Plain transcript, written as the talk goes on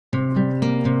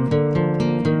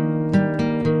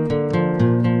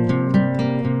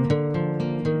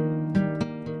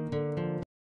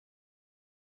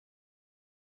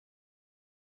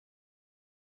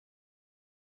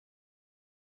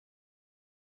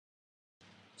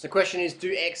So the question is,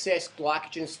 do excess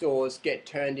glycogen stores get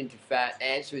turned into fat? The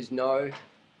answer is no.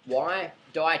 Why?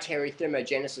 Dietary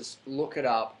thermogenesis. Look it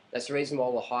up. That's the reason why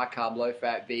all the high carb, low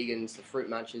fat vegans, the fruit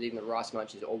munchers, even the rice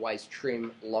munchers always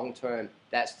trim long term.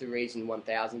 That's the reason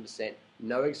 1000%.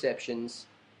 No exceptions.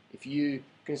 If you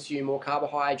consume more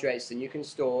carbohydrates than you can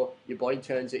store, your body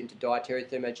turns it into dietary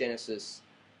thermogenesis.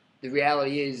 The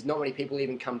reality is not many people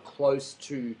even come close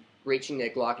to reaching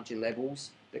their glycogen levels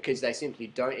because they simply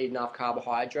don't eat enough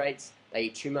carbohydrates, they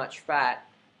eat too much fat,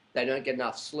 they don't get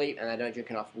enough sleep, and they don't drink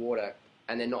enough water,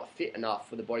 and they're not fit enough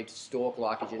for the body to store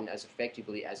glycogen as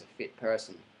effectively as a fit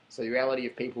person. So the reality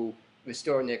of people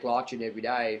restoring their glycogen every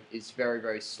day is very,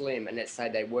 very slim, and let's say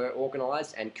they were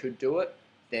organized and could do it,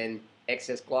 then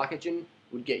excess glycogen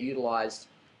would get utilized,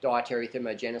 dietary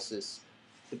thermogenesis.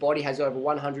 The body has over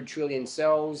 100 trillion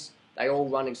cells. They all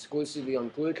run exclusively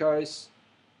on glucose.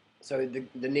 So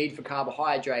the need for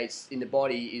carbohydrates in the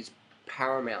body is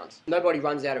paramount. Nobody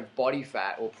runs out of body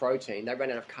fat or protein. They run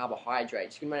out of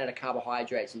carbohydrates. You can run out of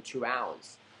carbohydrates in 2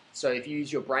 hours. So if you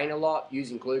use your brain a lot,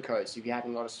 using glucose. If you're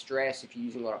having a lot of stress, if you're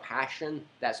using a lot of passion,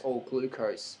 that's all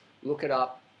glucose. Look it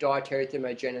up. Dietary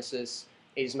thermogenesis.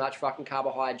 Eat as much fucking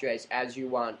carbohydrates as you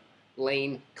want.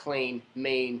 Lean, clean,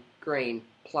 mean, green,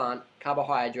 plant,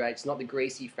 carbohydrates, not the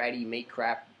greasy, fatty meat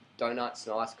crap, donuts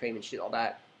and ice cream and shit like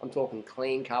that. I'm talking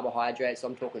clean carbohydrates.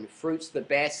 I'm talking fruits the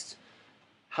best,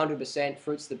 100%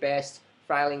 fruits the best.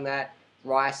 Failing that,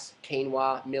 rice,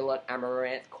 quinoa, millet,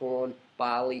 amaranth, corn,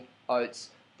 barley,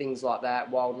 oats, things like that,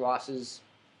 wild rices,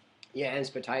 yams,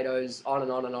 potatoes, on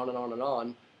and on and on and on and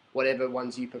on. Whatever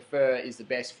ones you prefer is the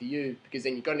best for you, because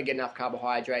then you're going to get enough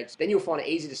carbohydrates. Then you'll find it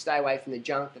easy to stay away from the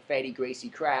junk, the fatty, greasy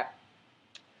crap.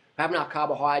 Have enough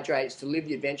carbohydrates to live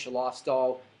the adventure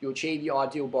lifestyle. You'll achieve your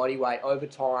ideal body weight over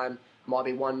time. It might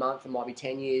be 1 month, it might be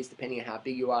 10 years, depending on how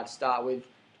big you are to start with,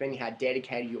 depending on how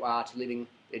dedicated you are to living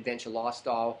the adventure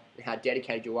lifestyle, and how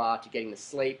dedicated you are to getting the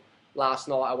sleep. Last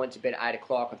night I went to bed at 8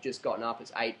 o'clock. I've just gotten up.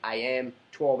 It's 8 a.m.,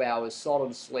 12 hours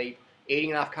solid sleep.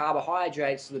 Eating enough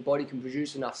carbohydrates so the body can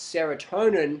produce enough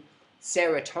serotonin.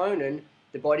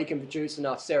 The body can produce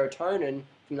enough serotonin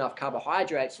from enough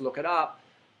carbohydrates, look it up.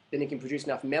 Then it can produce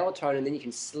enough melatonin, then you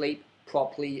can sleep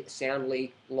properly,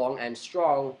 soundly, long and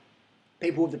strong.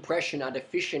 People with depression are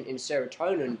deficient in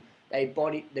serotonin. Their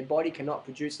body cannot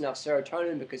produce enough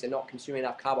serotonin because they're not consuming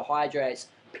enough carbohydrates,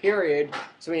 period.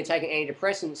 So when you're taking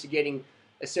antidepressants, you're getting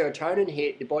a serotonin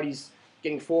hit, the body's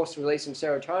getting forced to release some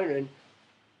serotonin.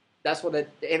 That's what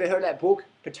ever heard of that book,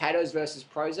 Potatoes versus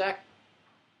Prozac?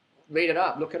 Read it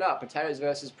up, look it up, Potatoes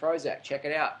versus Prozac, check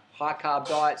it out. High carb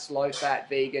diets, low fat,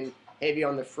 vegan, heavy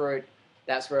on the fruit,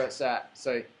 that's where it's at.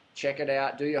 So check it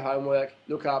out, do your homework,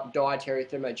 look up dietary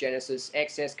thermogenesis,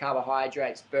 excess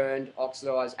carbohydrates burned,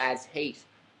 oxidized, adds heat.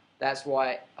 That's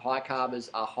why high carbers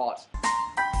are hot.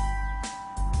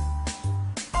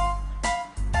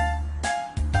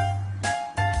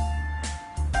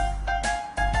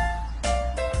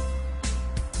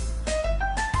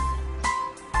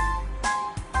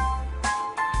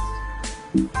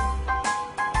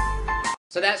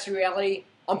 So that's the reality.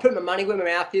 I'm putting my money where my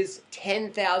mouth is.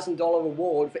 $10,000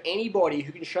 reward for anybody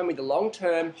who can show me the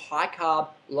long-term, high-carb,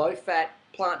 low-fat,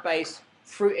 plant-based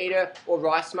fruit eater or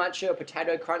rice muncher or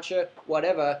potato cruncher,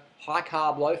 whatever,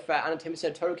 high-carb, low-fat, under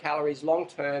 10% total calories,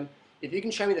 long-term. If you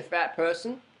can show me the fat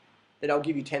person, then I'll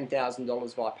give you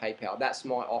 $10,000 via PayPal. That's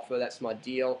my offer. That's my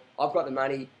deal. I've got the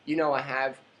money. You know I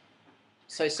have.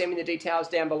 So send me the details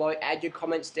down below. Add your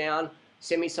comments down.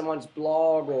 Send me someone's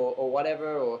blog or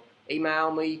whatever, or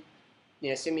email me,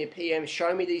 send me a PM,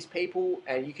 show me these people,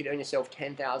 and you could earn yourself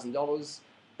 $10,000.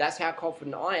 That's how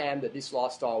confident I am that this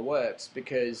lifestyle works,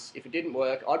 because if it didn't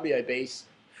work, I'd be obese.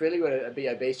 Freely would be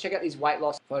obese. Check out these weight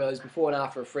loss photos before and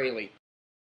after of Freely.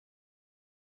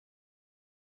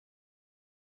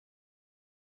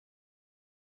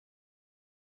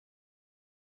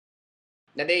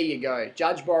 Now there you go.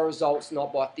 Judge by results,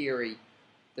 not by theory.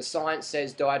 The science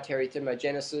says dietary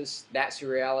thermogenesis. That's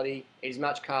your reality. Eat as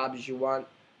much carbs as you want.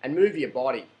 And move your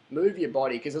body. Move your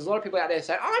body. Because there's a lot of people out there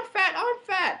saying, I'm fat, I'm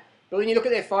fat. But when you look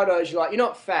at their photos, you're like, you're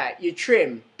not fat. You're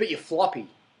trim, but you're floppy.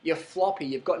 You're floppy.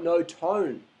 You've got no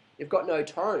tone. You've got no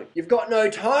tone. You've got no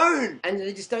tone. And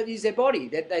they just don't use their body.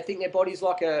 They think their body's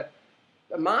like a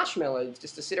marshmallow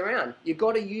just to sit around. You've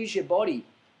got to use your body.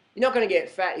 You're not going to get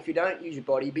fat if you don't use your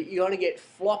body, but you're going to get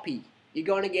floppy. You're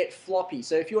going to get floppy.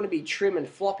 So if you want to be trim and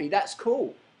floppy, that's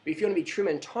cool. But if you want to be trim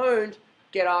and toned,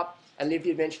 get up and live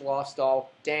the adventure lifestyle.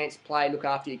 Dance, play, look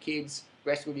after your kids,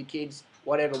 rest with your kids,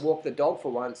 whatever. Walk the dog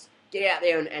for once. Get out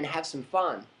there and have some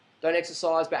fun. Don't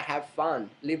exercise, but have fun.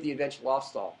 Live the adventure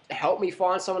lifestyle. Help me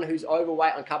find someone who's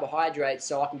overweight on carbohydrates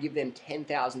so I can give them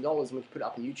 $10,000 and we can put it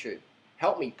up on YouTube.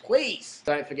 Help me, please.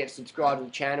 Don't forget to subscribe to the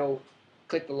channel,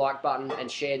 click the like button, and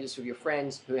share this with your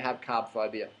friends who have carb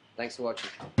phobia. Thanks for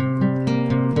watching.